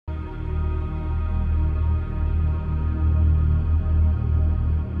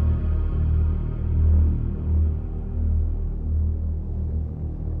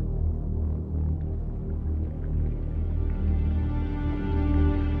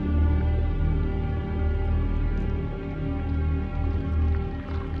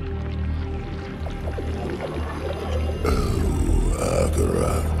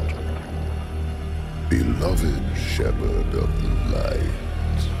shepherd of the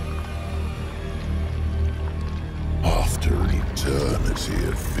light. After an eternity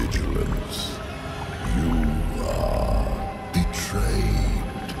of vigilance, you are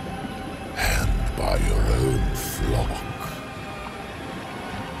betrayed, and by your own flock.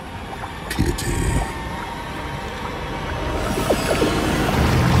 Pity.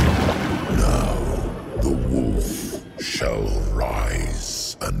 Now the wolf shall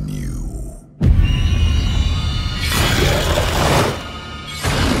rise anew.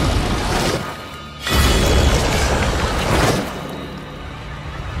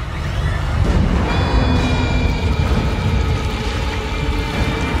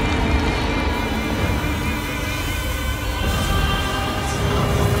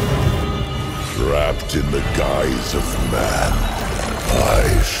 Trapped in the guise of man,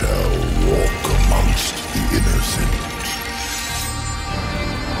 I shall walk amongst the innocent.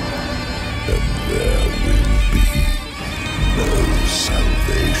 And there will be no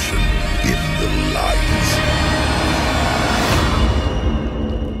salvation in the light.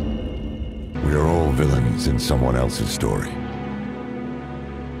 We are all villains in someone else's story.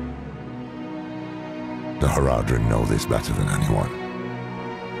 The Haradrim know this better than anyone.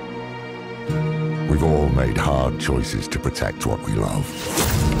 We've all made hard choices to protect what we love.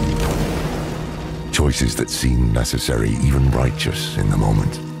 Choices that seem necessary, even righteous in the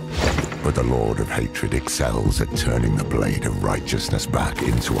moment. But the Lord of Hatred excels at turning the blade of righteousness back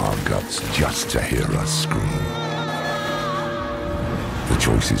into our guts just to hear us scream. The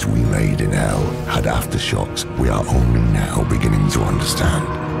choices we made in hell had aftershocks we are only now beginning to understand.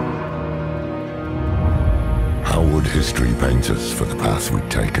 How would history paint us for the path we'd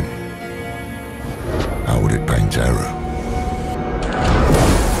taken? How would it paint Eru?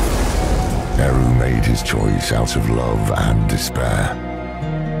 Eru made his choice out of love and despair.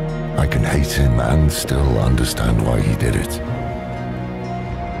 I can hate him and still understand why he did it.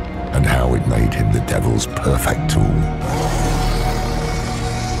 And how it made him the devil's perfect tool.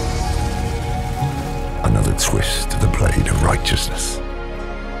 Another twist to the blade of righteousness.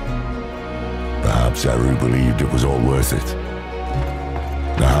 Perhaps Eru believed it was all worth it.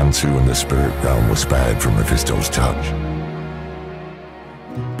 The Hantu and the spirit realm were spared from Mephisto's touch.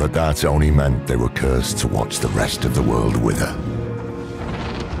 But that only meant they were cursed to watch the rest of the world wither.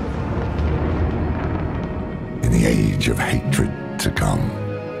 In the age of hatred to come.